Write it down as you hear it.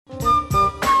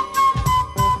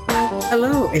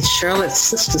Hello, it's Charlotte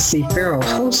Sister C. Farrell,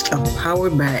 host of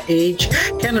Powered by Age,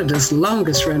 Canada's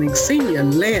longest-running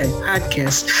senior-led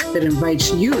podcast that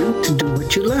invites you to do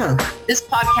what you love. This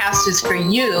podcast is for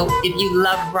you if you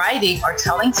love writing or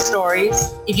telling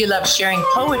stories, if you love sharing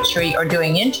poetry or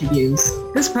doing interviews.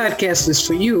 This podcast is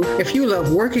for you if you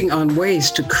love working on ways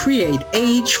to create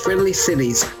age-friendly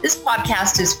cities. This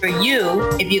podcast is for you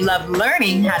if you love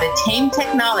learning how to tame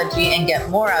technology and get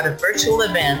more out of virtual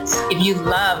events, if you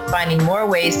love finding more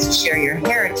ways to share your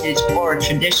heritage or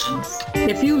traditions.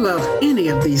 If you love any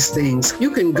of these things, you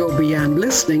can go beyond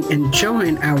listening and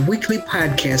join our weekly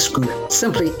podcast group.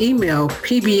 Simply email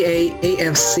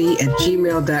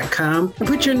pbaafc@gmail.com and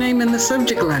put your name in the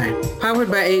subject line. Powered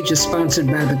by Age is sponsored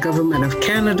by the Government of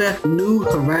Canada, New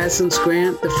Horizons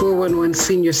Grant, the 411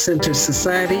 Senior Center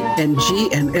Society, and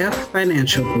G&F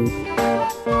Financial Group.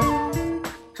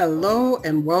 Hello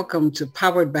and welcome to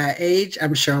Powered by Age.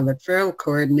 I'm Charlotte Farrell,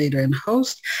 coordinator and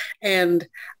host, and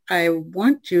I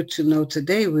want you to know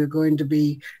today we're going to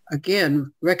be,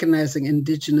 again, recognizing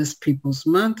Indigenous Peoples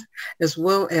Month, as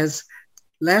well as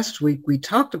last week we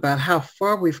talked about how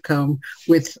far we've come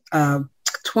with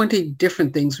 20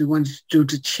 different things we wanted to do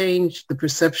to change the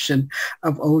perception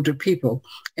of older people.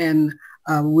 And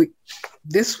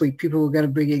this week, people were going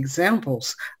to bring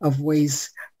examples of ways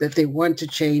that they want to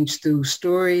change through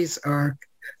stories or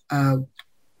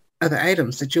other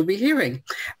items that you'll be hearing.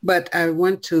 But I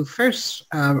want to first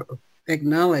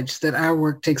acknowledge that our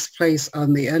work takes place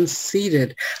on the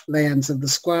unceded lands of the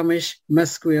Squamish,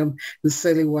 Musqueam, and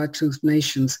Tsleil-Waututh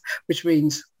nations, which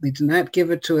means they do not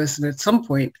give it to us, and at some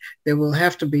point there will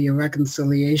have to be a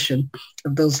reconciliation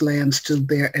of those lands to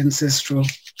their ancestral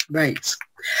rights.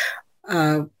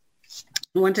 I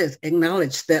want to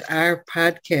acknowledge that our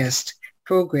podcast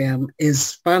program is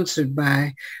sponsored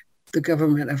by the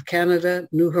Government of Canada,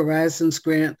 New Horizons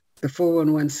Grant, the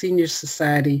 411 Senior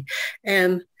Society,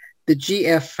 and the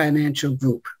GF Financial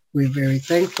Group. We're very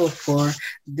thankful for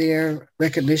their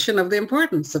recognition of the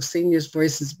importance of seniors'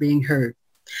 voices being heard.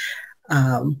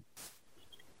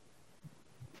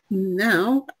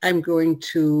 Now I'm going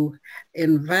to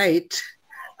invite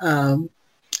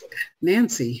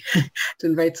Nancy to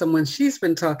invite someone she's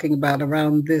been talking about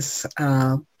around this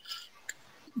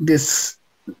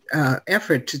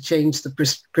effort to change the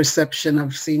perception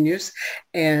of seniors.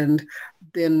 And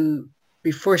then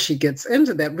before she gets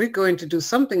into that, we're going to do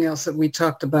something else that we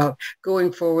talked about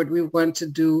going forward. We want to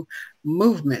do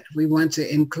movement. We want to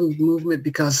include movement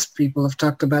because people have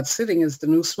talked about sitting as the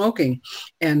new smoking,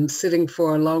 and sitting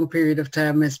for a long period of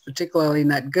time is particularly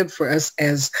not good for us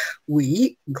as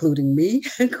we, including me,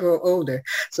 grow older.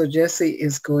 So Jessie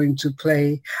is going to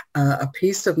play a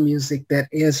piece of music that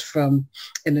is from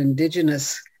an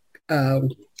Indigenous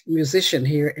musician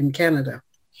here in Canada.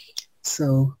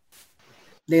 So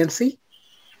Nancy?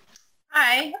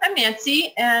 Hi, I'm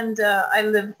Nancy, and I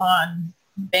live on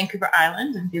Vancouver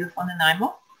Island in beautiful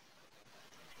Nanaimo.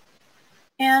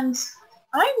 And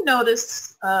I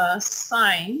noticed a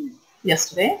sign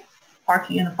yesterday,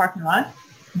 parking in the parking lot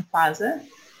in the plaza.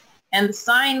 And the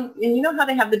sign, and you know how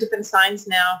they have the different signs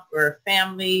now for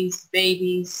families,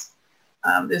 babies.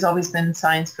 There's always been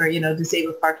signs for,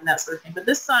 disabled parking, that sort of thing. But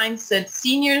this sign said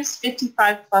seniors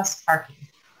 55 plus parking.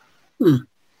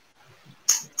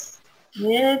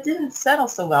 It didn't settle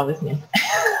so well with me.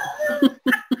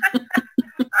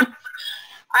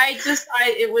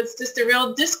 It was just a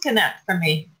real disconnect for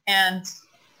me. And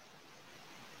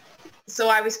so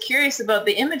I was curious about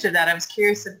the image of that. I was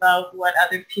curious about what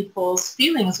other people's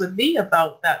feelings would be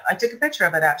about that. I took a picture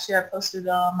of it, actually. I posted it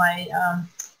on my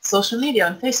social media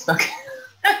on Facebook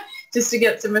just to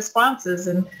get some responses.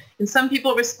 And some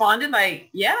people responded like,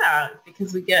 yeah,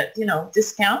 because we get,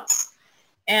 discounts.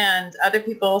 And other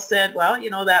people said, well,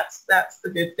 that's the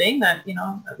good thing that,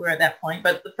 that we're at that point.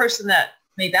 But the person that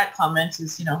made that comment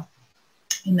is,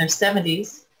 in their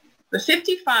 70s. The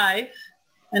 55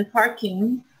 and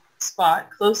parking spot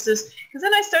closest, because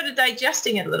then I started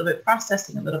digesting it a little bit,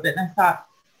 processing a little bit, and I thought,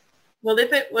 well,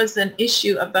 if it was an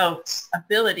issue about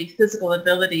physical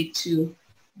ability to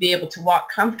be able to walk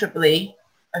comfortably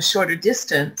a shorter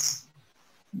distance,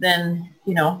 then,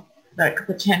 that could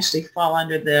potentially fall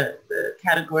under the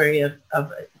category of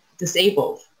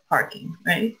disabled parking,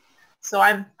 right? So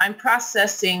I'm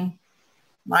processing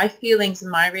my feelings and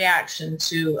my reaction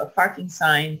to a parking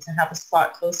sign to have a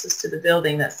spot closest to the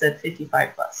building that said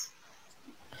 55 plus.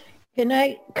 Can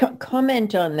I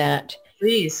comment on that?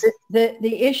 Please.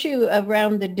 The issue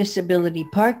around the disability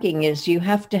parking is you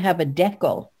have to have a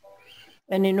decal.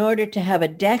 And in order to have a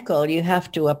decal, you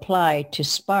have to apply to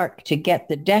Spark to get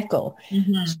the decal.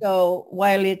 Mm-hmm. So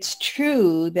while it's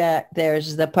true that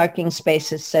there's the parking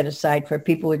spaces set aside for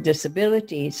people with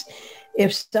disabilities,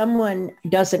 if someone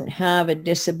doesn't have a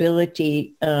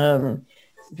disability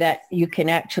that you can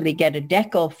actually get a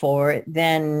decal for,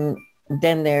 then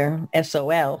they're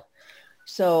SOL.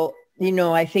 So,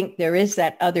 I think there is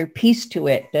that other piece to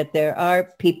it, that there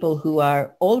are people who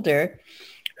are older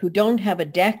who don't have a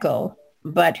decal,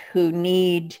 but who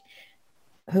need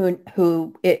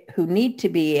to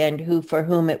be, and for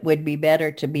whom it would be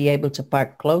better to be able to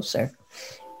park closer.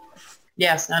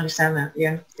 Yes, I understand that.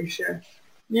 Yeah, for sure.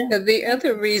 Yeah. The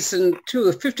other reason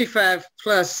too, 55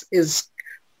 plus is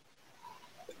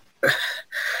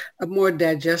a more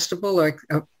digestible or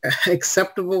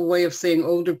acceptable way of saying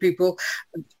older people.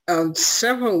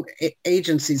 Several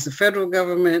agencies, the federal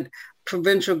government,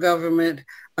 provincial government,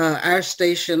 our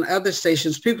station, other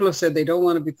stations, people have said they don't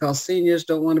want to be called seniors,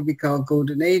 don't want to be called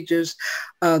golden agers.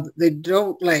 I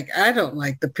don't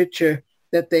like the picture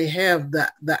that they have,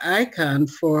 the icon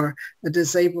for a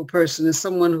disabled person is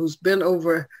someone who's bent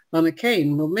over on a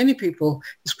cane. Well, many people,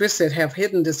 as Chris said, have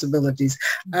hidden disabilities.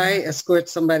 Mm-hmm. I escort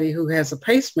somebody who has a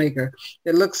pacemaker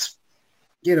that looks,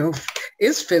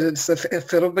 is fitted as a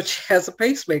fiddle, but she has a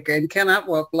pacemaker and cannot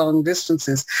walk long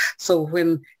distances. So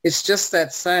when it's just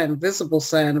that sign, visible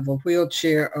sign of a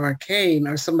wheelchair or a cane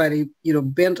or somebody,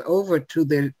 bent over to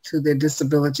their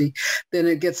disability, then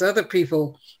it gets other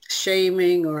people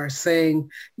shaming or saying,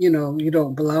 you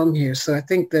don't belong here. So I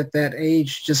think that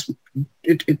age just,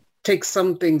 it takes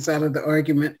some things out of the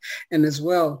argument. And as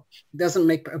well, doesn't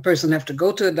make a person have to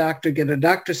go to a doctor, get a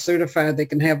doctor certified, they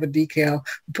can have a decal,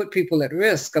 put people at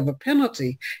risk of a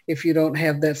penalty if you don't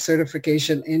have that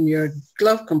certification in your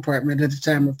glove compartment at the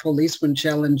time a policeman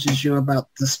challenges you about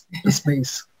the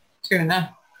space. Sure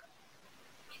enough.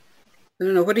 I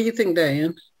don't know. What do you think,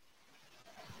 Diane?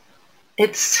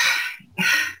 It's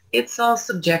all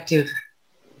subjective.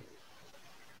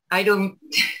 I don't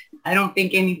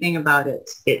think anything about it.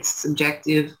 It's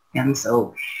subjective. And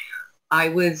so I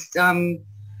was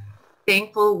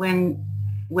thankful when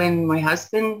my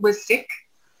husband was sick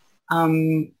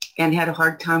and had a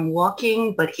hard time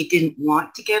walking, but he didn't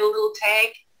want to get a little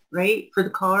tag, right, for the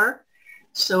car.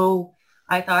 So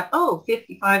I thought,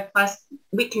 55 plus,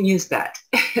 we can use that.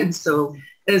 And so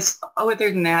other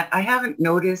than that, I haven't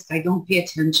noticed, I don't pay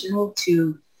attention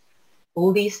to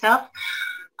oldie stuff.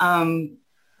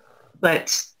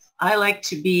 But I like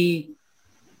to be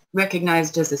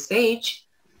recognized as a sage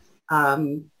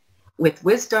with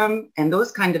wisdom and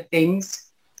those kind of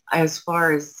things. As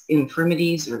far as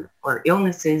infirmities or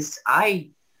illnesses,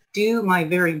 I do my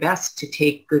very best to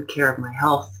take good care of my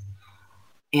health.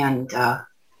 And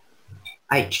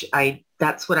I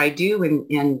that's what I do.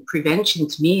 And prevention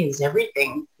to me is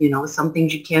everything. Some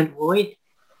things you can't avoid,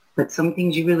 but some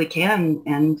things you really can.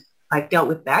 And I've dealt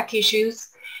with back issues,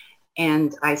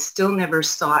 and I still never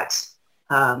sought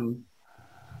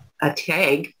a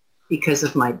tag because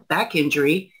of my back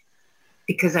injury,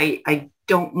 because I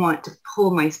don't want to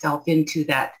pull myself into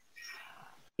that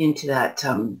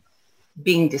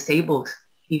being disabled,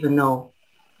 even though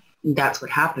that's what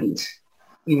happened.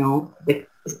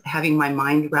 Having my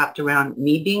mind wrapped around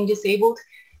me being disabled,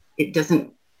 it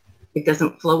doesn't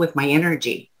flow with my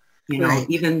energy. Right.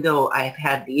 Even though I've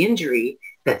had the injury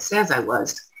that says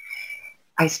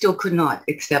I still could not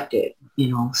accept it,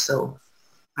 so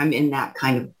I'm in that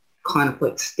kind of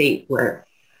conflict state where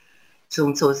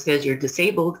so-and-so says you're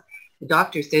disabled, the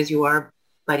doctor says you are,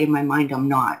 but in my mind, I'm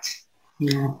not.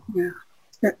 Yeah.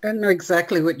 I know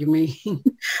exactly what you mean.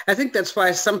 I think that's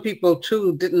why some people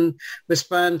too didn't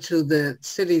respond to the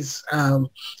city's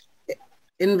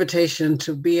invitation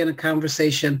to be in a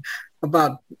conversation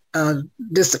about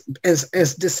this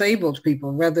as disabled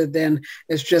people rather than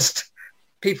as just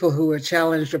people who are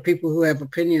challenged or people who have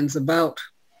opinions about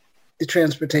the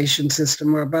transportation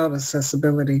system or about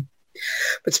accessibility.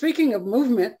 But speaking of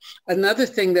movement, another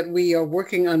thing that we are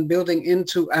working on building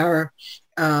into our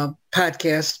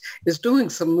podcast is doing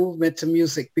some movement to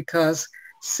music, because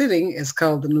sitting is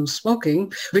called the new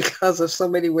smoking because of so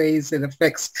many ways it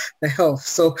affects the health.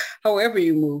 So however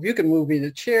you move, you can move in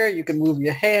a chair, you can move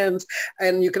your hands,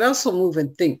 and you can also move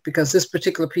and think, because this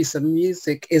particular piece of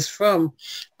music is from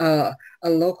a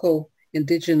local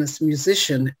indigenous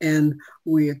musician, and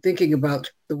we are thinking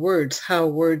about the words, how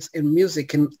words and music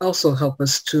can also help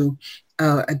us to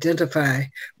identify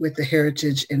with the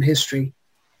heritage and history.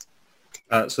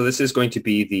 So this is going to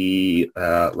be the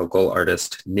local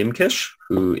artist Nimkish,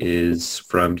 who is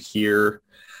from here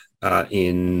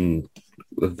in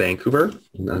Vancouver,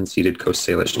 in unceded Coast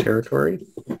Salish territory.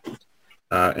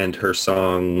 and her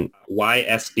song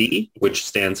YSB, which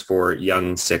stands for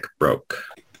Young, Sick, Broke.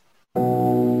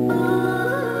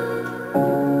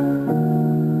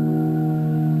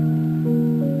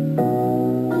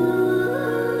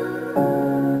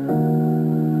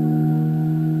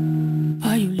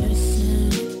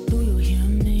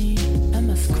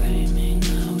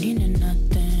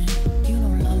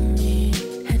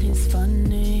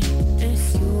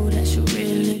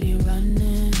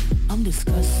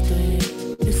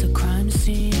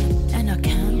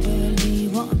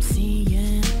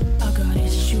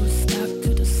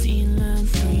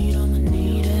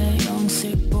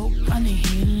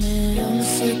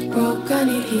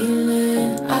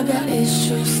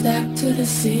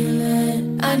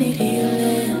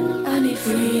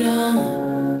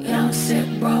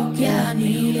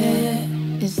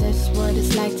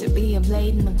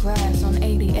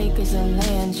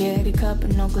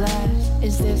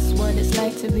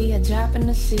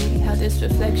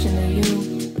 Reflection of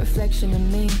you, reflection of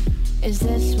me. Is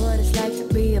this what it's like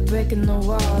to be a brick in the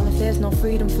wall? If there's no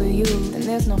freedom for you, then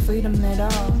there's no freedom at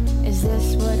all. Is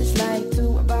this what it's like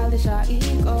to abolish our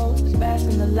egos? Bask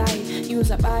in the light,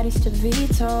 use our bodies to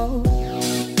veto.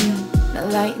 The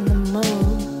light in the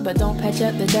mood, but don't patch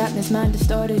up the darkness, mind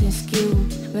distorted and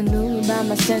skewed. Renewed by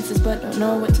my senses, but don't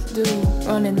know what to do.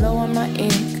 Running low on my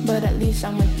ink, but at least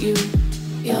I'm with you.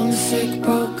 Young, sick,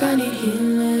 broke, I need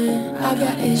healing. I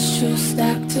got issues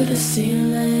stacked to the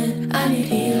ceiling. I need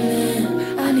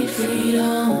healing, I need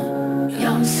freedom.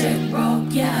 Young, sick,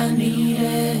 broke, yeah, I need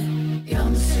it.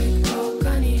 Young, sick, broke,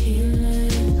 I need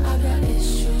healing. I got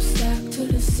issues stacked to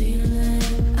the ceiling.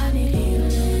 I need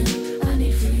healing, I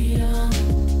need freedom.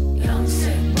 Young,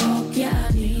 sick, broke, yeah,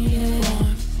 I need it.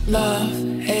 Born,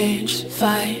 love, age,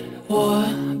 fight, war,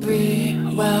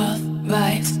 breed, wealth,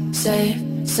 rights, safe,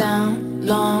 sound.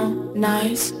 Long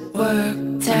nights, work,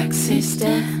 taxi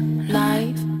stand,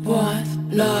 life, worth,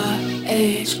 law,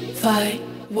 age, fight,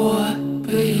 war,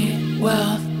 breed,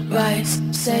 wealth, rights,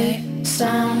 say,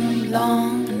 sound,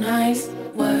 long nights,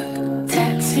 work,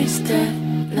 taxi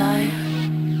stand, life.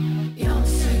 Young,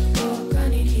 sick, broke, I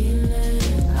need healing.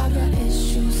 I got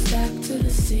issues stacked to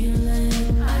the ceiling.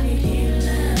 I need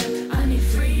healing, I need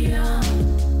freedom.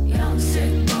 Young,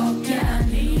 sick, broke, yeah, I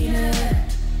need it.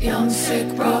 Young,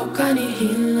 sick, broke, I need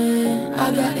healing.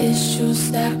 I got issues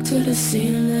stacked to the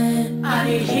ceiling. I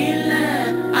need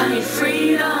healing, I need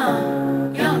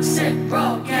freedom. Young, sick,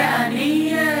 broke, yeah, I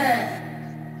need it.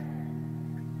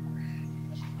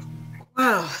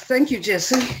 Wow, thank you,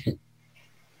 Jessie.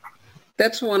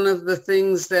 That's one of the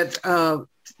things that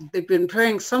they've been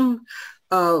praying. Some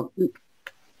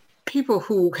people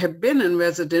who have been in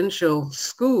residential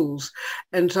schools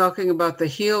and talking about the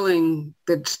healing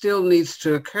that still needs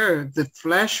to occur, the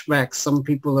flashbacks some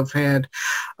people have had.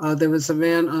 There was a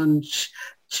man on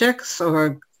Checks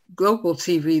or Global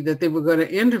TV that they were going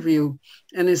to interview,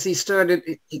 and as he started,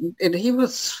 and he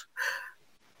was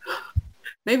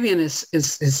maybe in his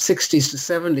 60s to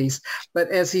 70s, but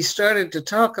as he started to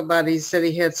talk about it, he said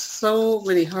he had so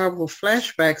many horrible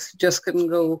flashbacks, he just couldn't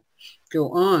go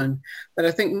on. But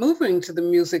I think moving to the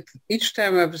music, each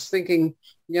time I was thinking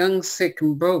Young, Sick,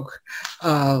 and Broke.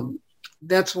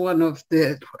 That's one of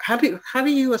the, how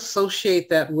do you associate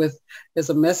that with as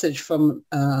a message from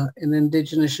an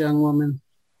Indigenous young woman?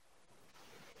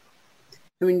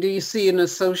 I mean, do you see an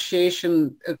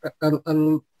association? There's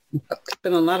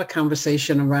been a lot of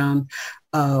conversation around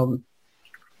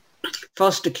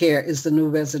foster care is the new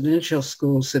residential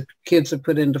schools, that kids are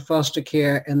put into foster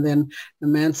care and then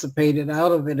emancipated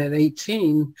out of it at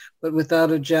 18, but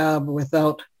without a job,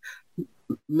 without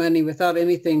money, without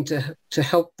anything to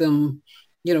help them,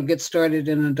 get started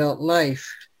in adult life.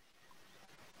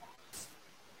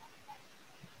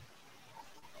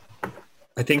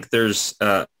 I think there's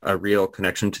a real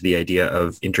connection to the idea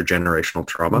of intergenerational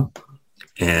trauma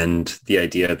and the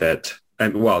idea that,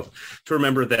 to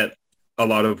remember that a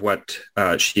lot of what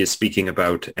she is speaking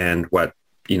about and what,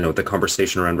 the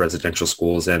conversation around residential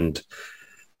schools and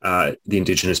the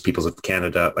Indigenous peoples of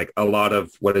Canada, like a lot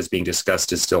of what is being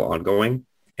discussed is still ongoing.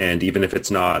 And even if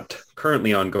it's not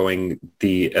currently ongoing,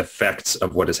 the effects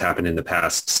of what has happened in the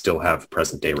past still have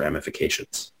present day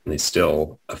ramifications. And they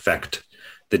still affect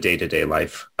the day-to-day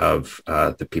life of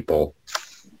the people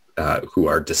who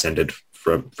are descended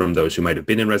from those who might have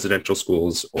been in residential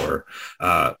schools or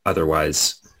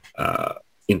otherwise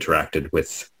interacted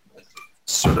with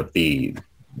sort of the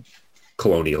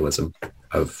colonialism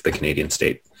of the Canadian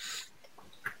state.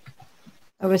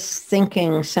 I was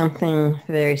thinking something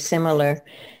very similar.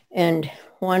 And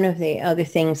one of the other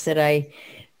things that I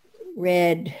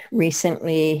read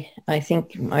recently, I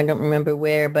don't remember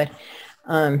where, but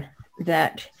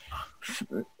that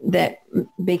that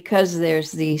because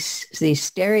there's these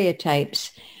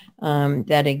stereotypes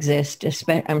that exist.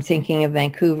 I'm thinking of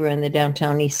Vancouver and the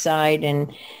downtown east side,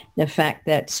 and the fact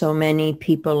that so many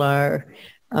people are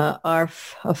of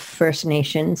First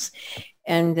Nations,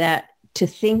 and that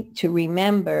to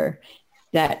remember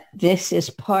that this is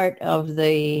part of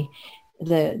the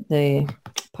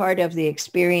part of the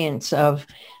experience of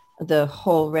the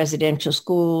whole residential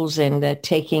schools and the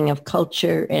taking of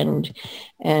culture and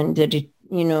the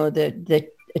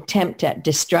attempt at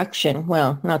destruction.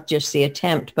 Well, not just the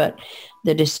attempt, but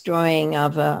the destroying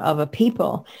of a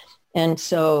people. And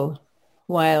so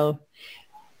while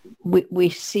we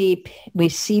see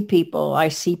people, I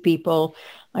see people.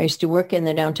 I used to work in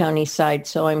the downtown east side,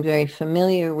 so I'm very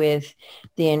familiar with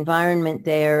the environment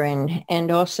there,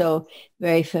 and also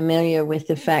very familiar with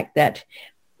the fact that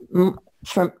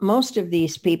for most of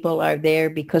these people are there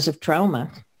because of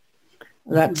trauma.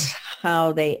 That's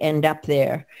how they end up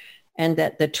there, and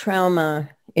that the trauma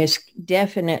is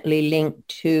definitely linked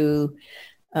to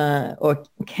or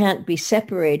can't be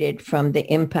separated from the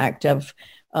impact of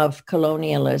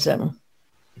colonialism.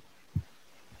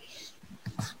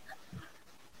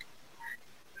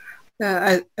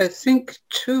 I think,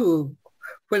 too,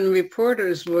 when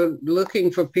reporters were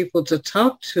looking for people to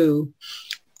talk to,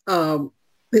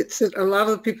 it said a lot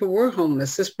of the people were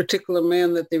homeless. This particular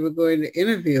man that they were going to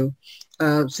interview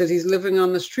said he's living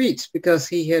on the streets because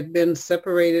he had been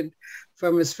separated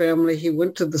from his family. He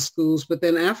went to the schools, but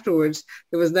then afterwards,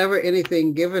 there was never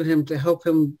anything given him to help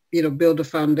him, build a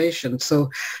foundation. So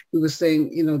he was saying,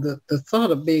 the thought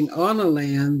of being on a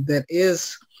land that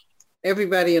is,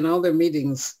 everybody in all their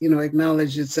meetings,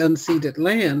 acknowledge it's unceded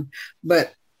land,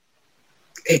 but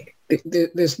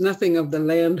there's nothing of the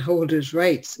landholder's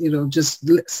rights, just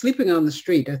sleeping on the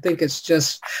street. I think it's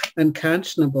just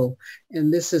unconscionable.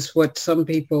 And this is what some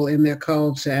people in their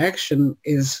call to action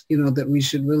is, that we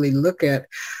should really look at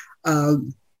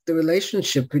the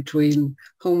relationship between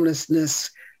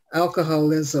homelessness,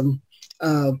 alcoholism,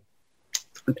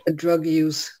 drug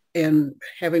use, and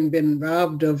having been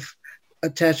robbed of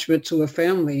attachment to a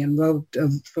family and robbed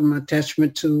from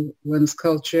attachment to one's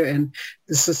culture, and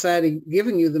the society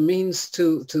giving you the means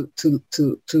to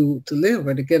live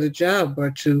or to get a job or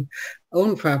to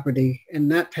own property and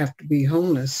not have to be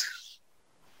homeless.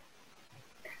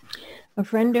 A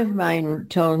friend of mine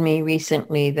told me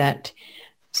recently that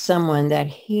someone that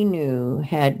he knew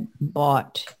had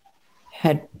bought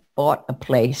a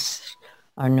place.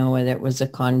 I don't know whether it was a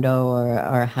condo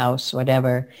or a house,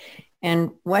 whatever.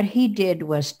 And what he did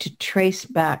was to trace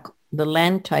back the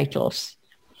land titles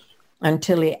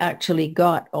until he actually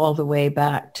got all the way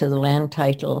back to the land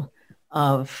title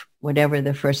of whatever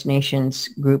the First Nations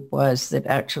group was that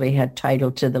actually had title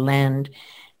to the land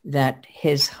that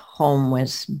his home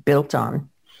was built on.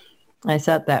 I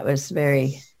thought that was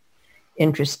very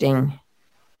interesting.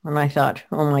 And I thought,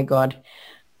 oh my God,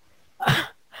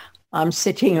 I'm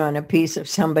sitting on a piece of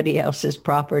somebody else's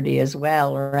property as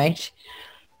well, right?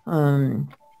 And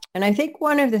I think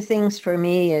one of the things for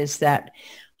me is that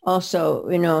also,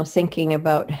 thinking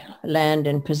about land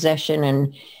and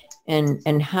possession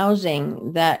and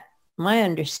housing, that my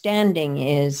understanding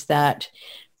is that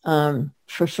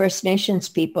for First Nations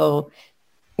people,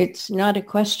 it's not a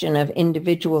question of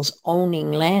individuals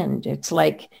owning land. It's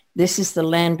like, this is the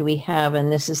land we have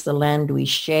and this is the land we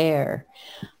share.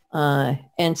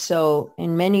 And so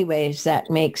in many ways, that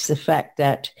makes the fact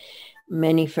that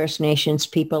many First Nations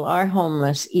people are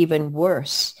homeless even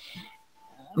worse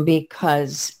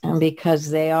because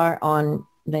they are on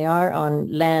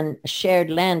land, shared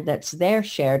land that's their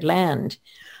shared land,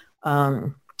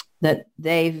 that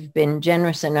they've been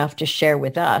generous enough to share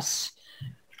with us,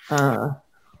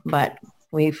 but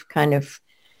we've kind of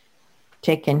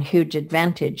taken huge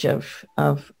advantage of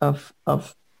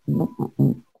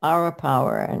our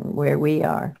power and where we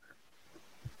are.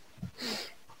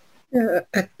 Yeah,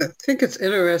 I think it's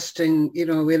interesting,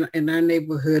 in our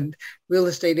neighborhood, real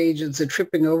estate agents are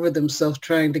tripping over themselves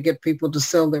trying to get people to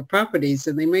sell their properties.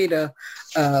 And they made a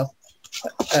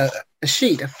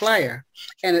sheet, a flyer,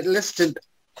 and it listed,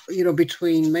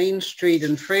 between Main Street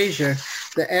and Fraser,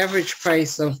 the average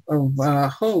price of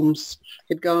homes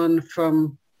had gone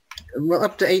from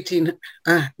up to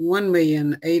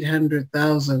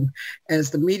 $1,800,000 as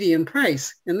the median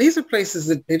price. And these are places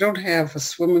that they don't have a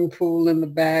swimming pool in the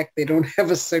back. They don't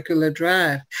have a circular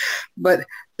drive. But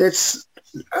that's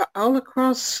all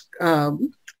across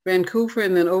Vancouver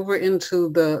and then over into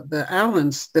the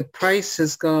islands. The price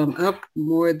has gone up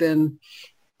more than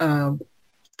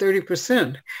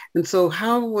 30%. And so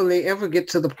how will they ever get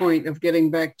to the point of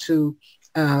getting back to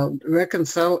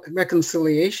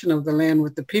reconciliation of the land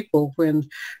with the people when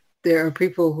there are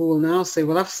people who will now say,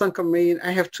 well, I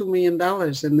have $2 million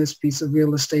in this piece of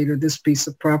real estate or this piece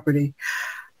of property.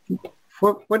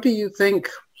 What do you think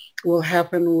will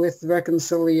happen with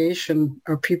reconciliation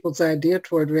or people's idea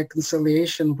toward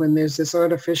reconciliation when there's this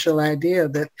artificial idea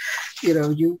that,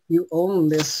 you own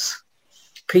this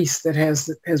piece that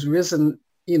has risen,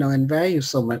 in value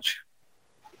so much?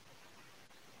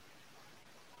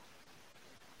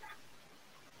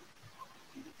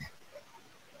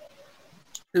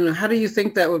 How do you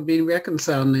think that would be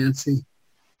reconciled, Nancy?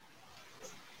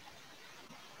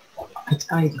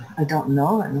 I don't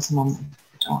know at this moment.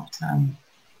 I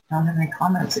don't have any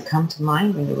comments that come to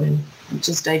mind really. I'm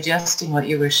just digesting what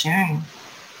you were sharing.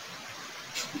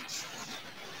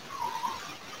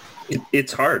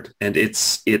 It's hard, and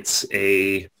it's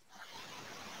a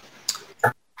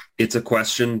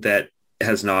question that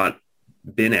has not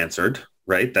been answered,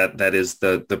 right? That is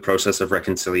the process of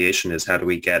reconciliation, is how do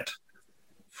we get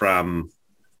from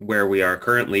where we are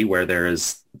currently, where there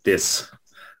is this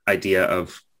idea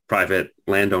of private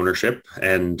land ownership.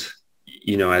 And,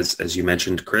 as you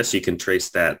mentioned, Chris, you can trace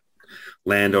that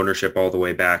land ownership all the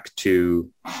way back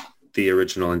to the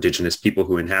original indigenous people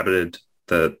who inhabited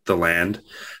the land.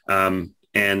 And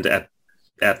at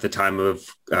the time of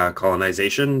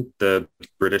colonization, the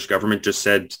British government just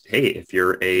said, hey, if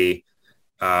you're a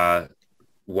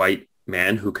white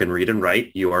man who can read and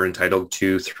write, you are entitled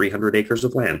to 300 acres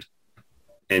of land,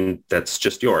 and that's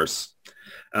just yours.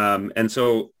 And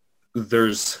so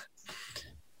there's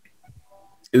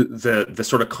the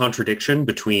sort of contradiction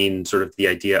between sort of the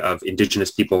idea of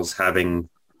indigenous peoples having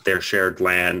their shared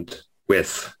land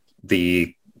with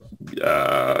the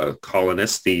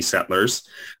colonists, the settlers,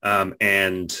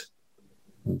 and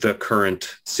the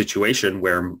current situation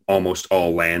where almost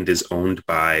all land is owned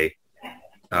by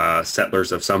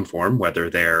settlers of some form, whether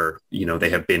their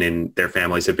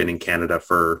families have been in Canada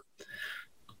for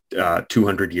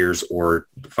 200 years or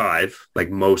 5. Like,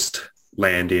 most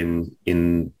land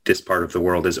in this part of the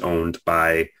world is owned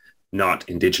by not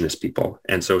indigenous people.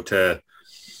 And so to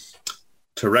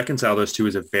reconcile those two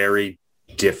is a very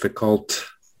difficult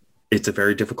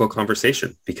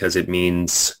conversation, because it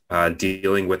means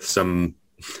dealing with some,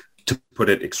 to put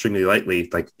it extremely lightly,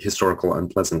 like historical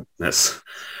unpleasantness,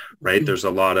 right? Mm-hmm. There's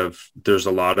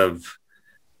a lot of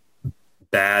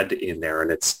bad in there,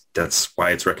 and that's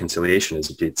why it's reconciliation.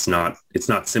 It's not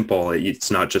simple. It's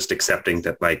not just accepting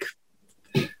that, like,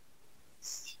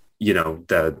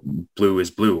 the blue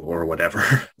is blue or whatever.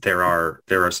 There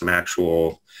are some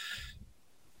actual,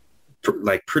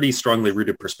 like, pretty strongly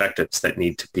rooted perspectives that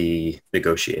need to be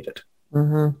negotiated.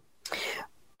 Mm-hmm.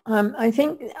 I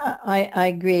think I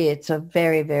agree. It's a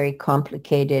very, very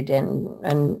complicated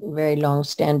and very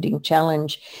long-standing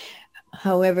challenge.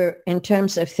 However, in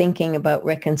terms of thinking about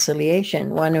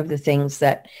reconciliation, one of the things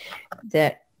that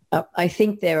I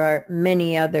think there are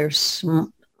many other,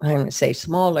 I don't say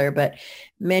smaller, but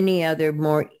many other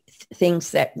more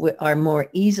things that are more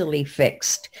easily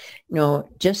fixed.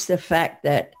 Just the fact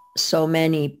that so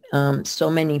many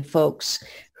folks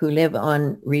who live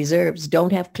on reserves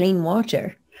don't have clean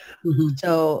water. Mm-hmm.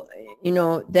 So,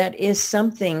 that is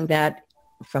something that,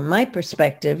 from my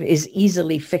perspective, is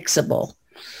easily fixable.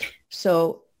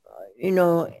 So,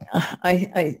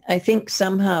 I think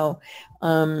somehow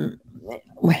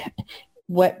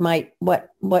what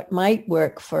might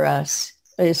work for us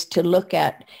is to look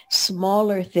at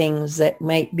smaller things that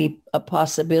might be a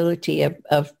possibility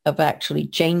of actually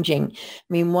changing. I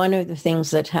mean, one of the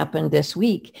things that happened this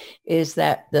week is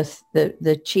that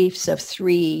the chiefs of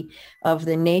 3 of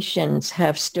the nations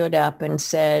have stood up and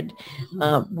said,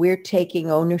 we're taking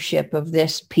ownership of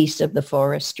this piece of the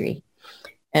forestry.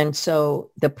 And so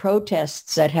the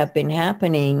protests that have been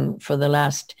happening for the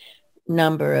last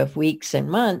number of weeks and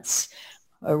months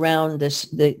around this,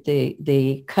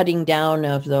 the cutting down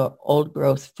of the old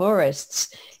growth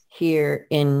forests here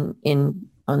on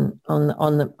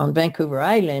Vancouver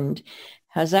Island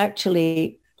has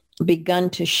actually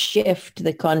begun to shift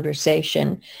the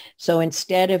conversation. So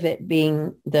instead of it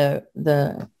being the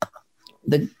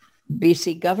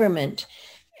BC government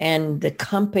and the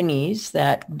companies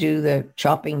that do the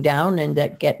chopping down and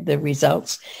that get the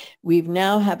results, we've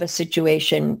now have a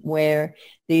situation where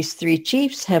these 3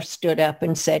 chiefs have stood up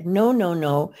and said,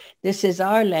 no, this is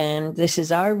our land, this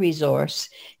is our resource,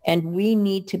 and we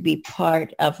need to be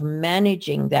part of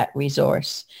managing that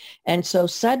resource. And so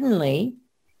suddenly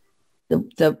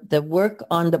the work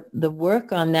on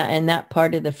that and that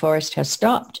part of the forest has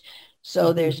stopped.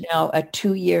 So there's now a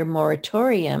 2-year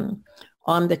moratorium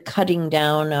on the cutting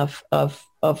down of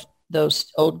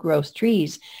those old growth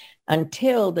trees.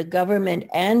 until the government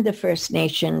and the First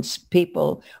Nations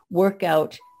people work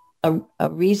out a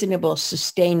reasonable,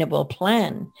 sustainable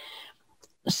plan.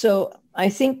 So I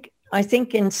think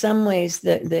in some ways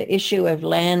the issue of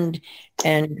land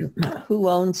and who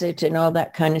owns it and all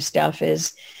that kind of stuff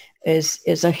is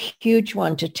a huge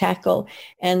one to tackle.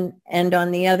 And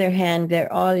on the other hand,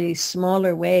 there are all these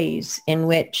smaller ways in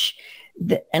which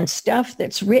and stuff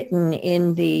that's written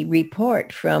in the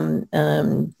report from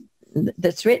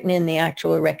that's written in the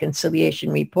actual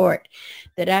reconciliation report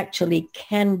that actually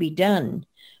can be done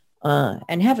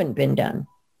and haven't been done.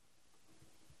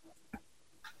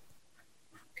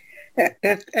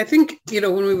 I think,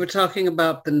 when we were talking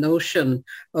about the notion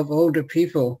of older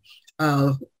people,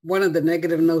 one of the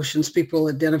negative notions people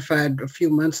identified a few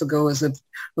months ago is of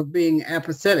being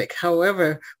apathetic.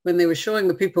 However, when they were showing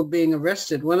the people being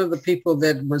arrested, one of the people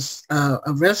that was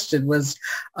arrested was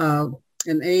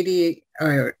an 80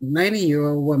 or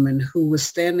 90-year-old woman who was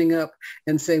standing up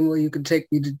and saying, well, you can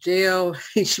take me to jail.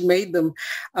 She made them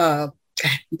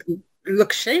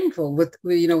look shameful with,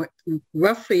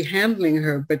 roughly handling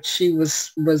her, but she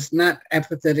was not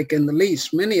apathetic in the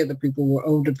least. Many of the people were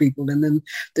older people and then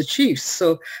the chiefs.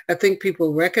 So I think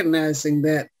people recognizing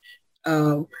that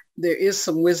there is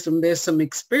some wisdom, there's some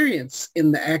experience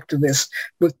in the activists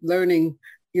with learning,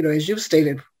 as you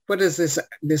stated, what is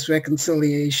this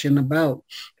reconciliation about?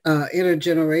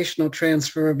 Intergenerational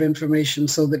transfer of information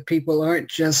so that people aren't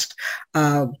just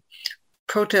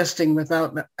protesting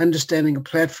without understanding a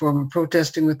platform or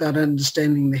protesting without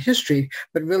understanding the history,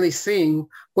 but really seeing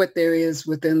what there is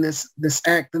within this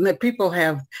act and that people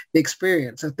have the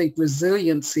experience. I think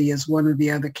resiliency is one of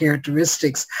the other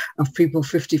characteristics of people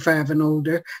 55 and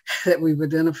older that we've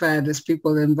identified as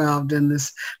people involved in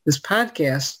this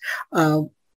podcast.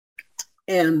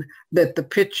 And that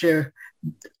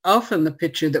often the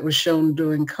picture that was shown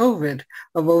during COVID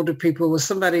of older people was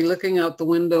somebody looking out the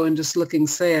window and just looking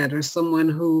sad, or someone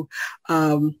who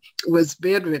was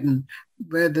bedridden,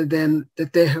 rather than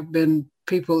that there have been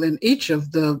people in each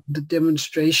of the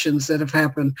demonstrations that have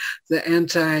happened, the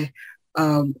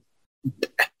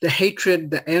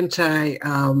hatred,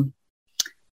 the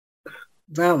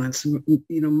violence,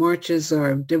 marches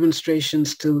or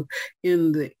demonstrations to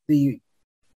end the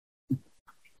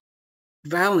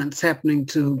violence happening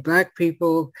to Black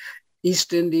people,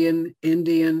 East Indian,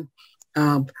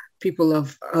 people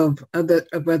of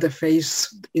other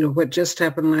faiths. What just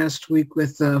happened last week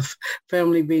with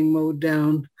family being mowed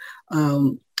down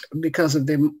because of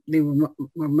they were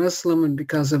Muslim and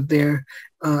because of their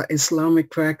Islamic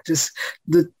practice.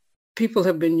 The people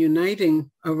have been uniting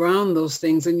around those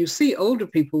things, and you see older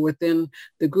people within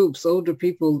the groups. Older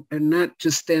people are not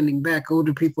just standing back.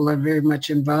 Older people are very much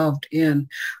involved in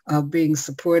being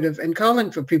supportive and calling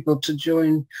for people to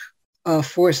join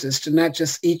forces, to not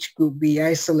just each group be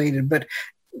isolated, but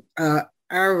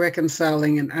our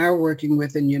reconciling and our working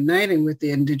with and uniting with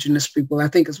the Indigenous people, I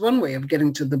think, is one way of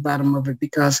getting to the bottom of it,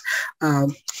 because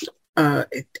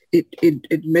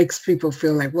it makes people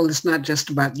feel like, well, it's not just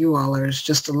about you all, or it's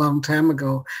just a long time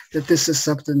ago, that this is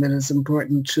something that is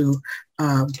important to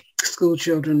school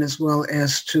children as well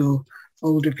as to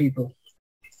older people.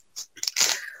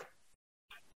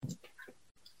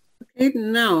 Okay,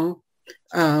 now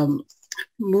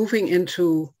moving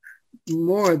into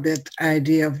more that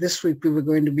idea of this week, we were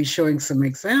going to be showing some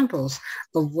examples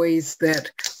of ways that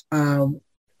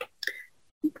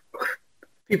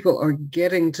people are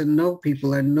getting to know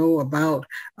people and know about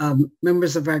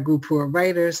members of our group who are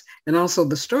writers, and also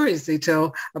the stories they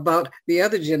tell about the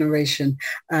other generation.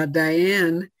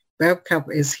 Diane Babcock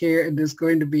is here and is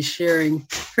going to be sharing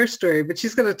her story, but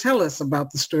she's going to tell us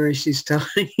about the story she's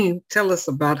telling, tell us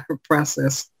about her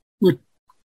process.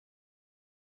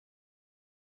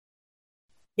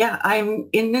 Yeah, I'm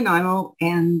in Nanaimo,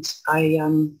 and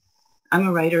I'm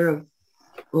a writer of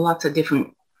lots of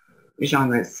different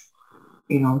genres.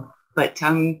 But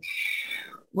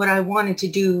what I wanted to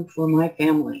do for my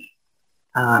family,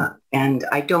 and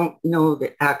I don't know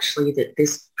that actually that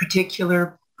this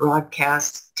particular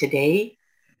broadcast today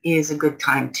is a good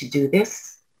time to do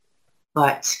this,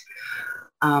 but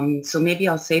so maybe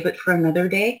I'll save it for another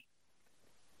day.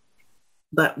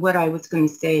 But what I was going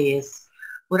to say is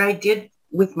what I did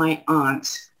with my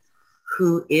aunt,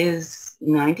 who is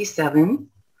 97,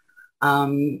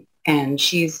 and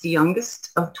she's the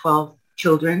youngest of 12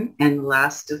 children and the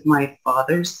last of my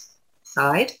father's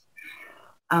side.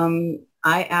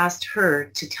 I asked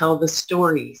her to tell the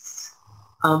stories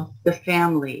of the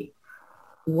family,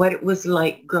 what it was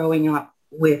like growing up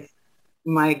with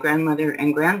my grandmother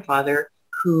and grandfather,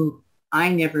 who I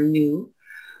never knew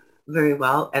very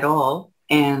well at all.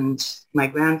 And my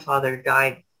grandfather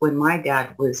died when my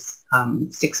dad was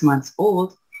 6 months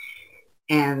old.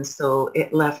 And so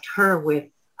it left her with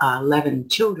 11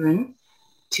 children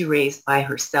to raise by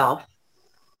herself.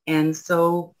 And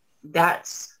so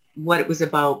that's what it was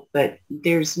about, but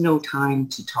there's no time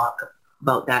to talk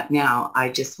about that now. I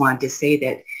just wanted to say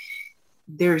that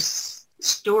there's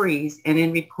stories, and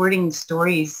in reporting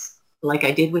stories like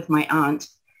I did with my aunt,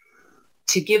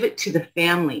 to give it to the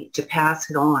family, to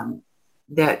pass it on,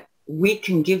 that we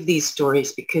can give these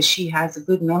stories because she has a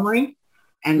good memory.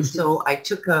 And so I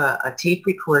took a tape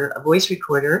recorder, a voice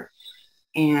recorder,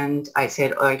 and I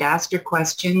said, I'd asked her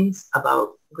questions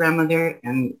about grandmother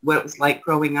and what it was like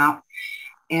growing up.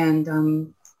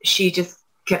 And she just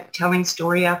kept telling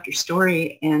story after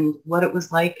story and what it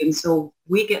was like. And so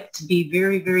we get to be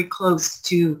very, very close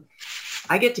to,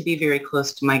 I get to be very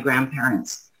close to my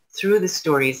grandparents through the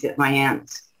stories that my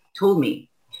aunt told me.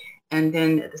 And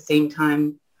then at the same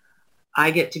time,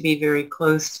 I get to be very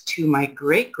close to my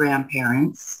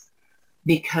great-grandparents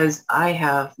because I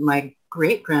have my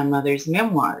great-grandmother's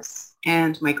memoirs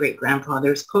and my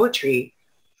great-grandfather's poetry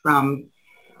from,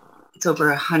 it's over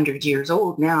 100 years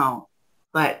old now,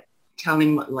 but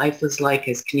telling what life was like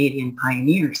as Canadian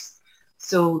pioneers.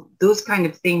 So those kind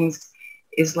of things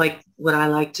is like what I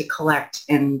like to collect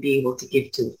and be able to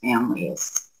give to the family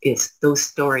is those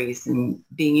stories and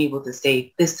being able to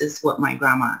say, this is what my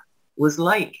grandma was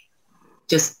like.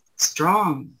 Just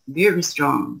strong, very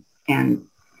strong. And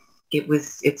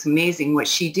it's amazing what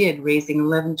she did, raising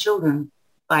 11 children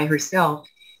by herself,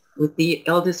 with the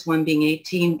eldest one being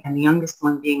 18 and the youngest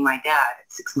one being my dad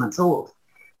at 6 months old.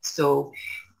 So,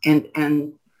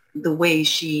 and the way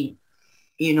she,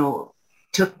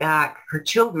 took back her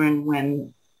children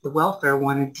when the welfare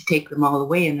wanted to take them all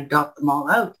away and adopt them all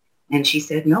out. And she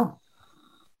said no,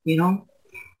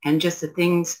 and just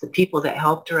the people that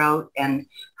helped her out and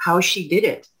how she did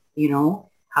it,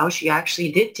 how she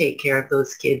actually did take care of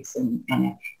those kids and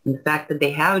the fact that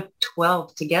they had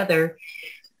 12 together.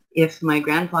 If my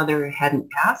grandfather hadn't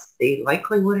passed, they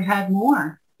likely would have had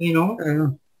more,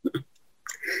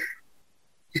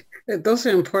 Those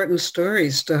are important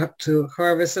stories to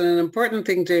harvest, and an important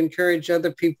thing to encourage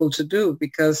other people to do,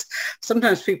 because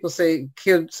sometimes people say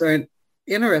kids aren't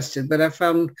interested, but I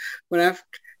found when I've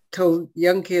told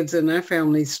young kids in our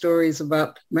family stories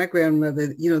about my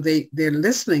grandmother, they're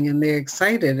listening and they're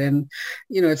excited, and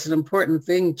it's an important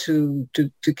thing to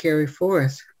carry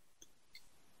forth.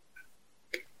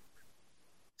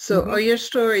 So are your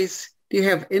stories, do you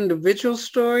have individual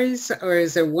stories, or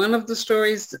is there one of the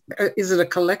stories? Is it a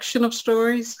collection of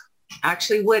stories?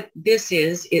 Actually, what this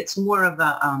is, it's more of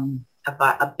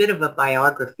a bit of a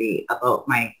biography about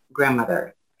my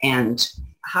grandmother and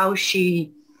how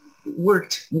she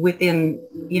worked within,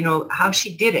 how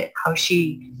she did it, how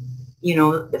she,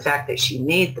 the fact that she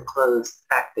made the clothes,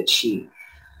 the fact that she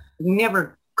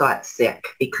never got sick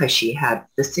because she had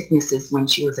the sicknesses when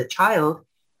she was a child,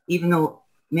 even though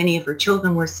many of her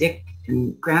children were sick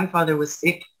and grandfather was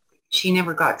sick, she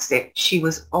never got sick. She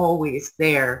was always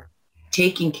there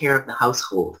taking care of the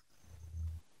household.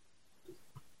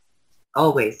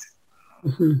 Always.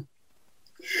 Mm-hmm.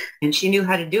 And she knew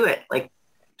how to do it. Like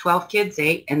 12 kids,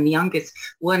 and the youngest,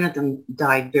 one of them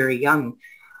died very young.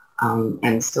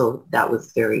 And so that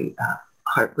was very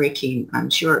heartbreaking, I'm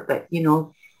sure. But,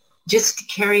 just to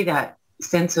carry that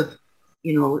sense of,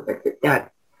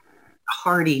 that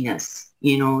hardiness,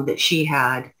 that she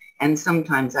had. And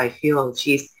sometimes I feel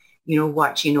she's,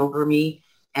 watching over me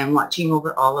and watching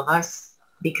over all of us,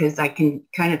 because I can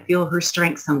kind of feel her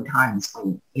strength sometimes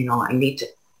when, I need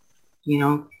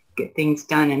to, get things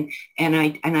done. And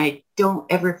I don't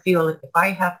ever feel, if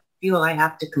I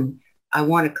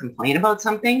want to complain about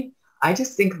something, I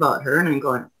just think about her and I'm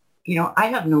going, I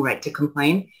have no right to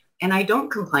complain. And I don't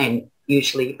complain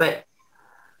usually, but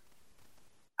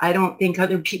I don't think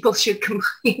other people should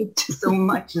complain so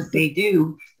much as they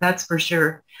do. That's for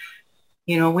sure.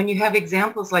 When you have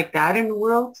examples like that in the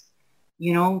world,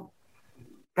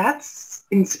 that's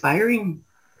inspiring.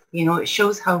 It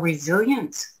shows how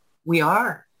resilient we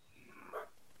are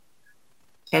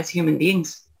as human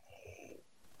beings.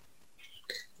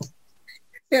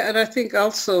 Yeah, and I think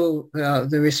also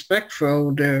the respect for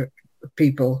older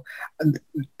people,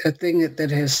 a thing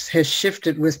that has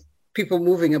shifted with people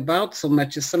moving about so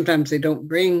much is sometimes they don't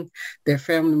bring their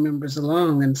family members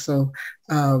along. And so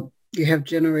you have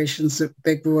generations that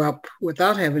they grew up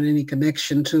without having any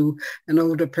connection to an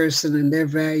older person, and their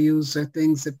values are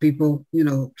things that people,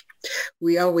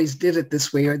 we always did it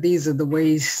this way, or these are the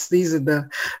ways, these are the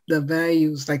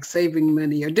values, like saving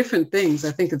money or different things.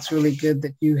 I think it's really good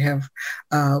that you have,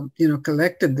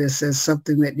 collected this as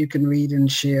something that you can read and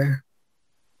share.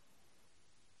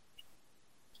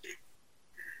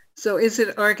 So is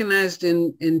it organized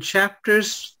in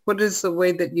chapters? What is the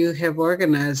way that you have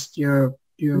organized this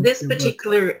your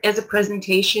particular, as a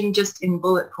presentation, just in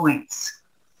bullet points.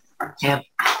 I have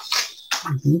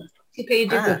 2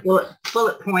 pages of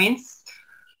bullet points,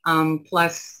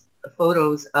 plus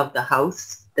photos of the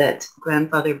house that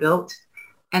grandfather built.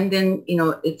 And then,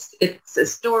 it's a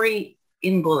story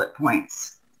in bullet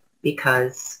points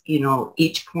because,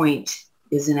 each point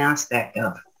is an aspect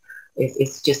of it.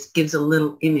 It just gives a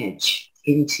little image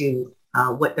into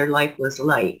what their life was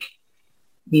like,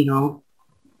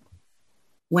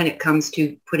 when it comes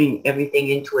to putting everything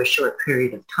into a short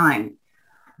period of time.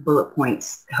 Bullet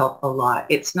points help a lot.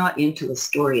 It's not into a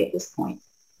story at this point.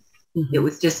 It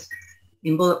was just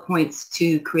in bullet points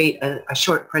to create a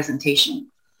short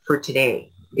presentation for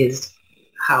today is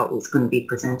how it was going to be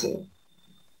presented.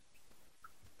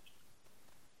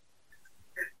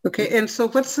 Okay, and so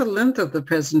what's the length of the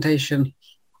presentation?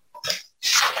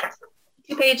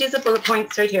 2 pages of bullet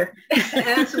points right here.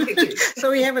 And some pictures. So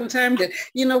we haven't timed it.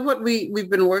 You know what we've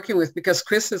been working with, because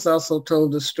Chris has also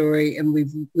told a story, and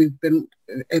we've been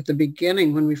at the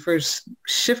beginning when we first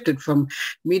shifted from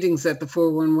meetings at the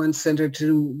 411 Center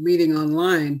to meeting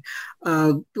online.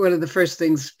 One of the first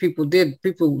things people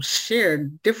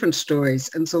shared different stories.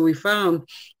 And so we found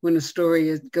when a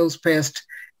story goes past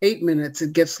 8 minutes,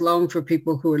 it gets long for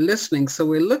people who are listening. So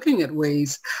we're looking at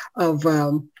ways of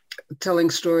telling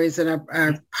stories, and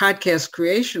our podcast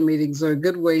creation meetings are a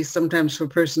good way sometimes for a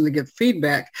person to get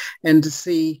feedback and to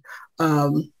see.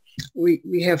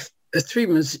 We have 3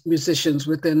 musicians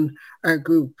within our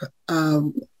group.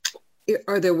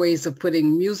 Are there ways of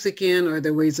putting music in? Are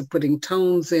there ways of putting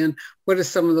tones in? What are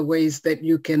some of the ways that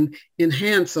you can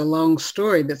enhance a long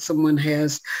story that someone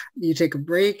has? You take a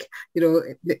break.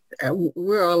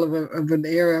 We're all of an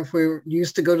era where you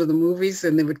used to go to the movies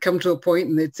and they would come to a point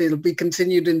and it'll be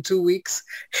continued in 2 weeks.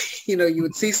 You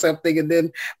would see something and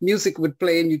then music would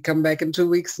play and you'd come back in 2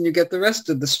 weeks and you get the rest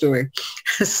of the story.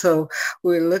 So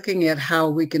we're looking at how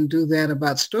we can do that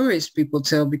about stories people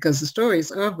tell, because the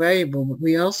stories are valuable, but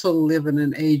we also live in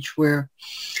an age where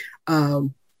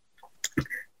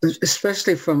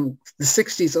especially from the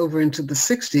 60s over into the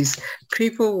 60s,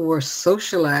 people were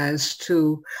socialized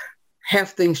to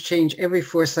have things change every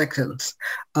 4 seconds.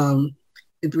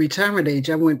 At the retirement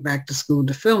age, I went back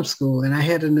to film school, and I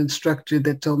had an instructor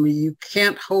that told me you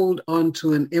can't hold on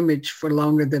to an image for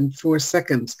longer than 4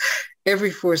 seconds.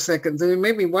 Every 4 seconds. I mean,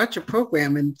 maybe watch a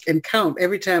program and count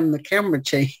every time the camera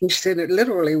changed, and it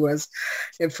literally was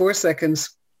at 4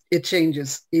 seconds. It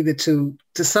changes either to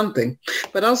something.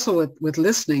 But also with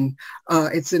listening,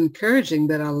 it's encouraging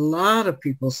that a lot of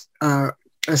people are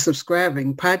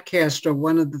subscribing. Podcasts are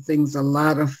one of the things a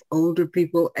lot of older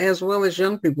people as well as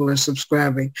young people are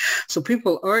subscribing. So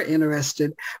people are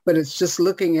interested, but it's just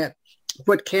looking at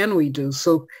what can we do?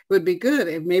 So it would be good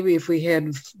if we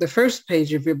had the first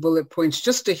page of your bullet points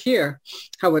just to hear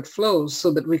how it flows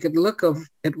so that we could look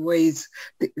at ways.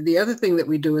 The other thing that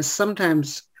we do is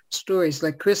sometimes stories,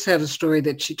 like Chris had a story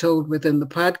that she told within the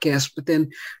podcast, but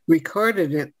then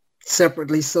recorded it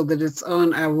separately so that it's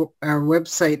on our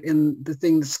website in the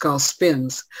thing that's called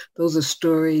Spins. Those are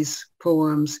stories,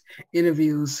 poems,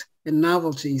 interviews, and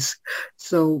novelties.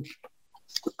 So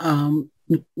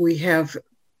we have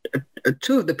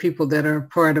 2 of the people that are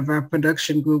part of our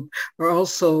production group are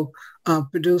also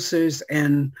producers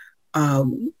and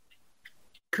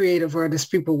creative artists,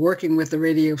 people working with the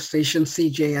radio station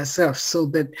CJSF, so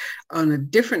that on a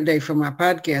different day from our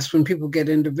podcast, when people get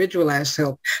individualized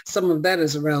help, some of that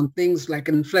is around things like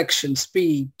inflection,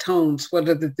 speed, tones, what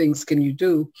other things can you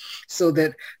do so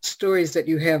that stories that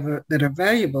you have that are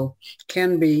valuable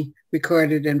can be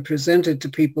recorded and presented to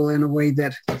people in a way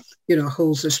that,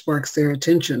 holds or sparks their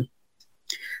attention.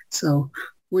 So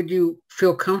would you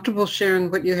feel comfortable sharing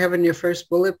what you have in your first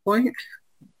bullet point?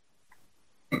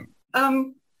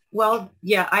 Well,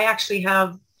 yeah, I actually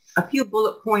have a few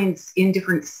bullet points in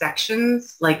different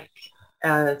sections, like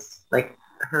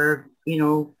her,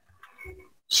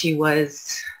 she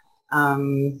was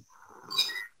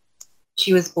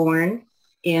born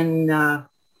in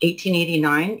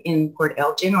 1889 in Port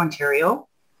Elgin, Ontario.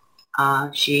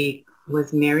 She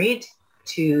was married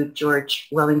to George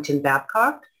Wellington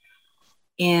Babcock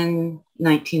in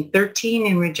 1913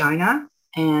 in Regina,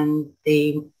 and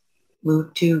they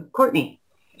moved to Courtenay.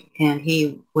 And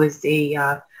he was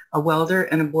a welder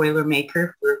and a boiler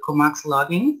maker for Comox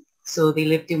Logging. So they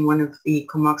lived in one of the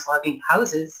Comox Logging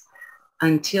houses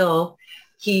until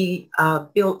he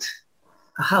built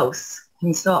a house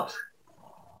himself.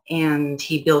 And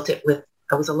he built it it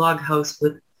was a log house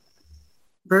with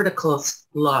vertical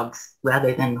logs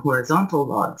rather than horizontal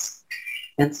logs.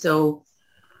 And so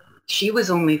she was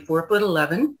only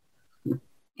 4'11",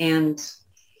 and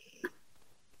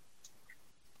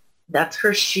that's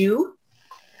her shoe.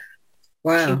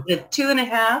 Wow. She's a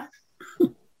 2.5.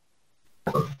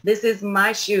 This is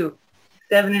my shoe,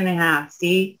 7.5.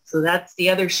 See? So that's the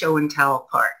other show and tell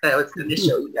part that I was going to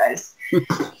show you guys.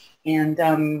 And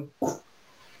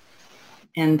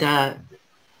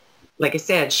like I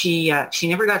said, she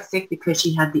never got sick because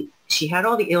she had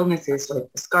all the illnesses like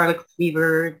the scarlet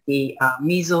fever, the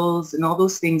measles, and all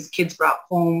those things kids brought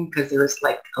home because there was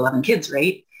like 11 kids,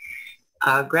 right?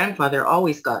 Grandfather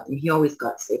always got them. He always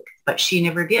got sick, but she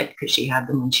never did because she had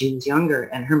them when she was younger,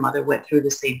 and her mother went through the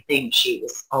same thing. She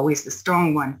was always the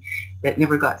strong one that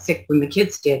never got sick when the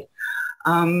kids did.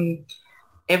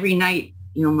 Every night,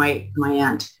 my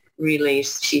aunt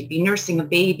relays, she'd be nursing a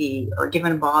baby or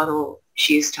giving a bottle.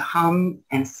 She used to hum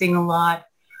and sing a lot.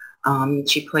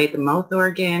 She played the mouth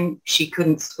organ. She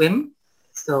couldn't swim,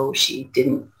 so she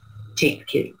didn't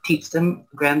teach them.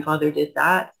 Grandfather did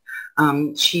that.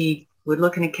 She would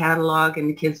look in a catalog and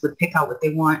the kids would pick out what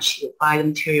they want. She would buy the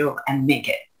material and make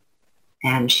it.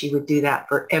 And she would do that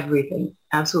for everything,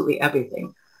 absolutely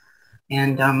everything.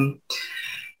 And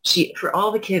for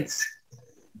all the kids.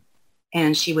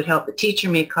 And she would help the teacher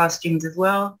make costumes as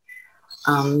well.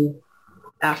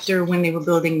 After when they were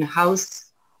building the house,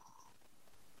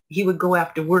 he would go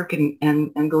after work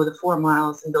and go the 4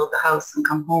 miles and build the house and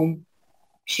come home.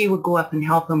 She would go up and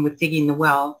help him with digging the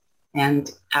well.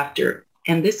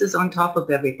 And this is on top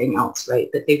of everything else, right,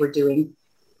 that they were doing.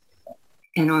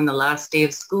 And on the last day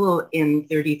of school in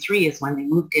 33 is when they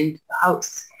moved into the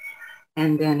house.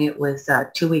 And then it was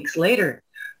 2 weeks later,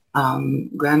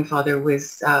 grandfather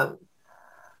was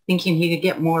thinking he could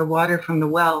get more water from the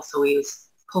well. So he was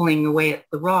pulling away at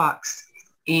the rocks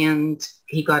and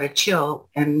he got a chill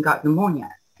and got pneumonia.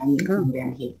 And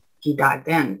then he died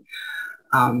then.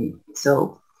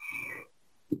 So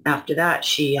after that,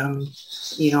 she,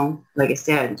 like I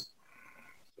said,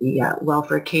 the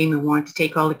welfare came and wanted to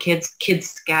take all the kids. Kids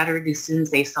scattered as soon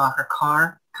as they saw her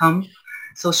car come,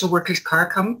 social worker's car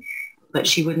come, but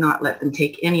she would not let them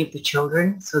take any of the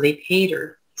children. So they paid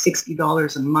her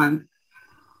 $60 a month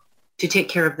to take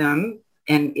care of them.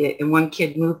 And one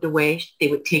kid moved away. They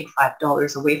would take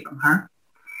 $5 away from her.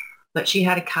 But she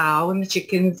had a cow and the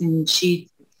chickens,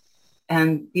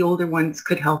 and the older ones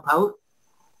could help out.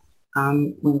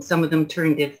 When some of them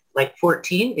turned like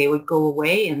 14, they would go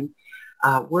away and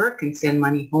work and send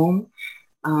money home.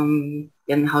 Then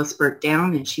the house burnt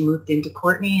down and she moved into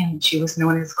Courtney, and she was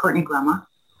known as Courtney Grandma.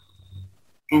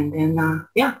 And then,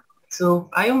 so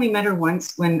I only met her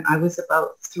once when I was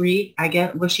about 3.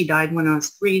 She died when I was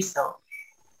 3. So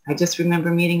I just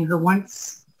remember meeting her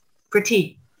once for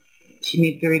tea. She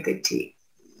made very good tea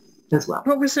as well.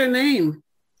 What was her name?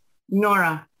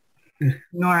 Nora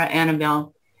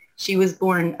Annabelle. She was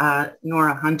born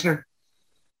Nora Hunter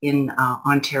in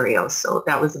Ontario. So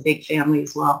that was a big family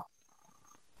as well.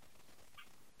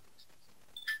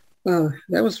 Well,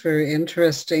 that was very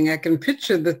interesting. I can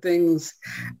picture the things.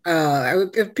 I was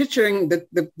picturing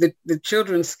the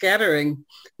children scattering,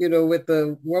 with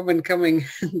the woman coming,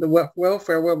 the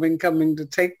welfare woman coming to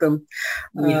take them.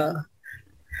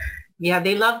 Yeah,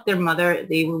 they loved their mother.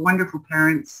 They were wonderful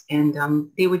parents, and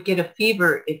they would get a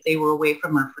fever if they were away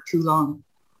from her for too long.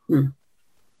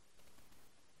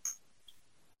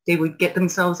 They would get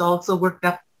themselves also worked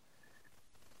up.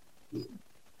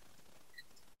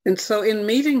 And so in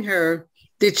meeting her,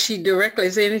 is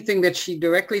there anything that she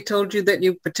directly told you that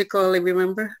you particularly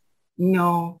remember?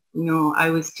 No, I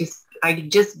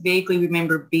just vaguely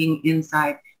remember being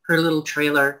inside her little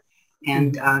trailer,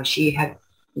 and she had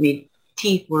made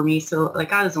tea for me. So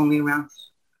like I was only around,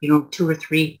 2 or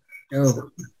 3. Oh.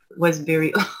 So it was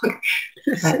very,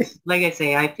 but like I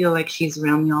say, I feel like she's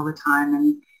around me all the time,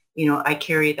 and, I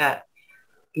carry that,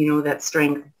 that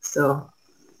strength. So,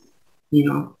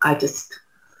 I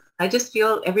just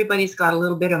feel everybody's got a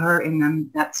little bit of her in them,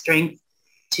 that strength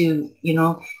to,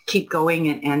 keep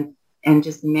going and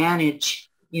just manage,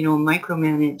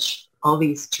 micromanage all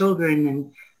these children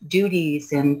and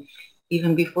duties. And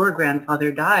even before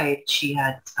grandfather died, she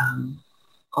had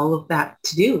all of that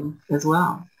to do as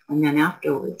well. And then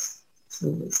afterwards,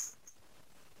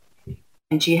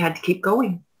 and she had to keep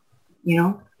going,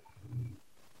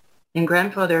 And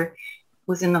grandfather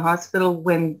was in the hospital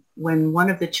when one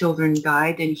of the children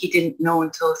died, and he didn't know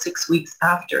until 6 weeks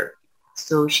after.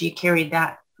 So she carried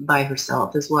that by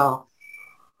herself as well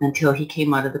until he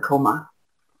came out of the coma.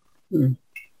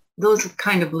 Those are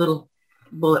kind of little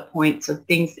bullet points of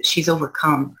things that she's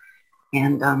overcome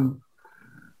and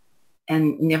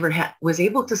never was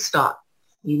able to stop,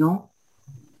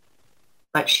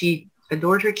 But she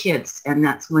adored her kids. And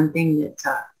that's one thing that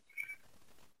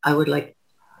I would like.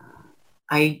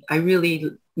 I really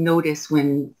notice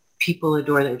when people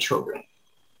adore their children.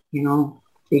 You know,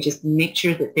 they just make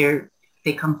sure that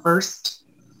they come first.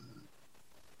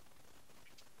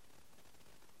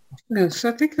 Yeah, so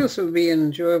I think this would be an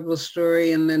enjoyable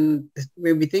story, and then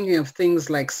maybe thinking of things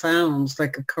like sounds,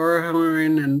 like a car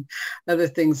horn and other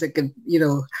things that could,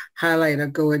 highlight or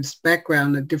go its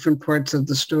background at different parts of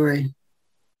the story.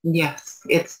 Yes,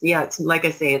 it's like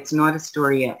I say, it's not a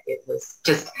story yet. It was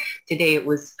just today. It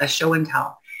was a show and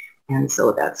tell, and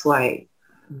so that's why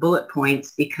bullet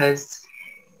points, because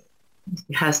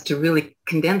it has to really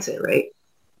condense it, right?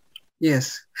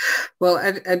 Yes. Well,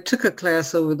 I took a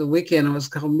class over the weekend. It was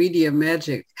called Media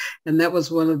Magic. And that was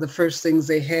one of the first things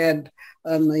they had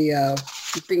on the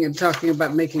thing, and talking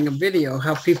about making a video,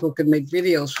 how people could make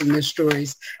videos from their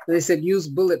stories. And they said, use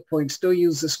bullet points, don't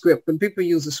use the script. When people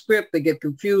use a script, they get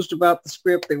confused about the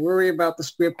script. They worry about the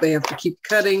script. They have to keep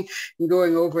cutting and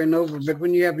going over and over. But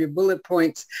when you have your bullet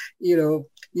points, you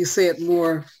say it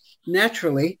more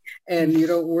naturally, and you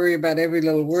don't worry about every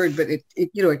little word, but it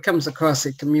comes across,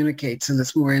 it communicates, and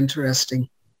it's more interesting.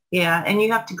 Yeah, and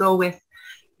you have to go with,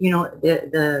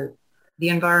 the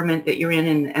environment that you're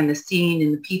in, and the scene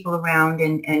and the people around,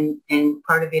 and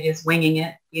part of it is winging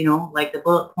it, like the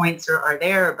bullet points are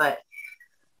there, but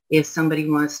if somebody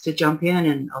wants to jump in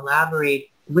and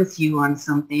elaborate with you on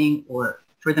something or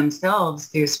for themselves,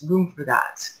 there's room for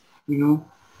that,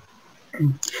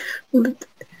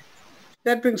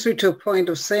 That brings me to a point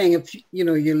of saying, if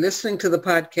you're listening to the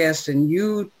podcast and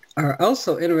you are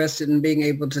also interested in being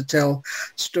able to tell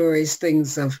stories,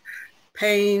 things of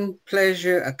pain,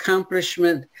 pleasure,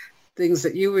 accomplishment, things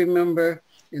that you remember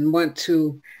and want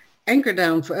to anchor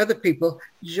down for other people,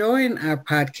 join our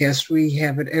podcast. We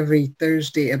have it every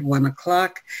Thursday at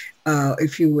 1:00.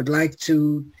 If you would like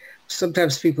to.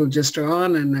 Sometimes people just are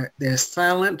on and they're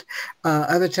silent.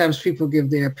 Other times people give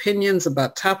their opinions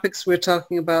about topics we're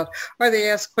talking about, or they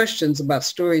ask questions about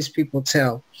stories people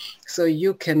tell. So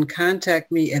you can contact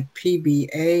me at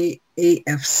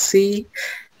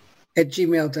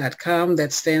pbaafc@gmail.com.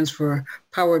 That stands for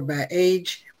Powered by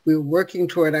Age. We're working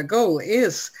toward, our goal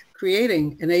is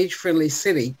creating an age-friendly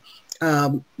city.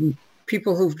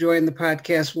 People who've joined the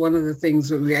podcast, one of the things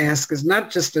that we ask is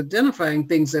not just identifying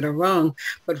things that are wrong,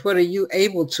 but what are you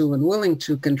able to and willing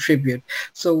to contribute?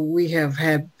 So we have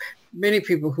had many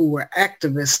people who were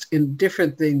activists in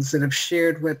different things that have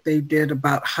shared what they did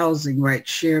about housing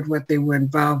rights, shared what they were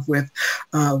involved with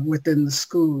within the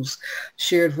schools,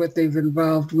 shared what they've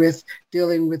involved with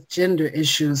dealing with gender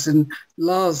issues and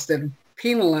laws that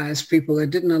penalized people or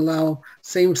didn't allow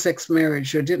same-sex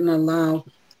marriage or didn't allow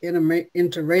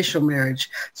interracial marriage.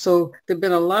 So there have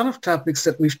been a lot of topics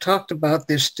that we've talked about.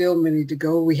 There's still many to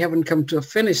go. We haven't come to a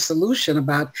finished solution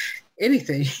about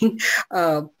anything,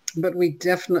 but we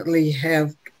definitely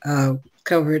have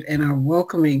covered and are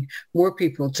welcoming more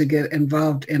people to get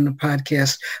involved in the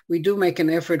podcast. We do make an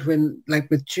effort when,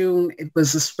 like with June, it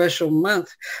was a special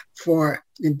month for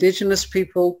Indigenous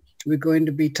people. We're going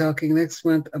to be talking next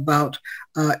month about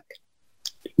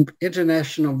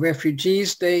International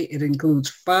Refugees Day. It includes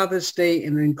Father's Day,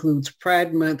 and it includes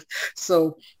Pride Month.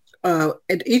 So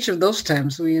at each of those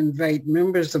times, we invite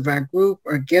members of our group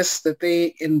or guests that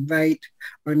they invite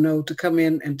or know to come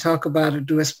in and talk about or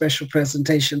do a special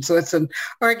presentation. So it's an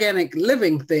organic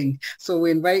living thing. So we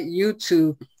invite you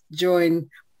to join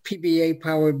PBA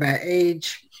Powered by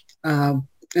Age, and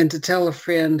to tell a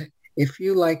friend if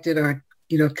you liked it, or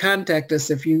contact us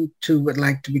if you too would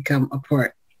like to become a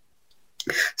part.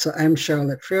 So I'm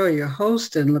Charlotte Farrell, your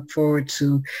host, and look forward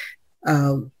to,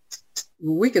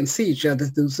 we can see each other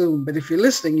through Zoom, but if you're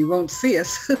listening, you won't see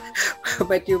us,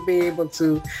 but you'll be able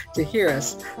to hear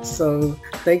us. So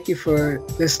thank you for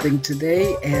listening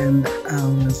today, and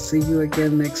I'll see you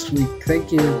again next week.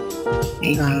 Thank you.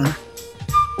 Thank you.